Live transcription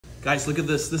Guys, look at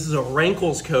this. This is a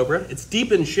Rankles cobra. It's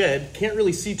deep in shed. Can't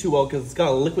really see too well because it's got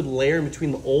a liquid layer in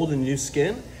between the old and new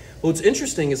skin. But what's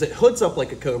interesting is it hoods up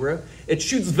like a cobra. It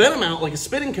shoots venom out like a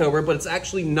spitting cobra, but it's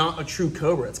actually not a true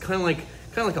cobra. It's kind of like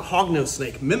a hognose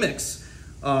snake. Mimics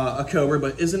a cobra,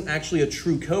 but isn't actually a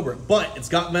true cobra. But it's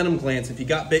got venom glands. If you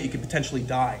got bit, you could potentially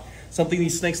die. Something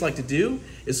these snakes like to do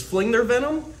is fling their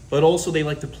venom, but also they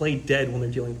like to play dead when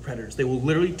they're dealing with predators. They will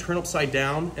literally turn upside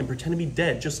down and pretend to be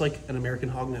dead, just like an American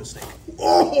hognose snake.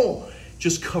 Oh,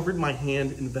 just covered my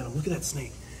hand in venom. Look at that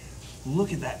snake.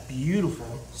 Look at that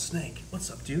beautiful snake. What's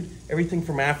up, dude? Everything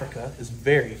from Africa is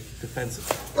very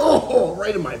defensive. Oh,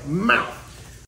 right in my mouth.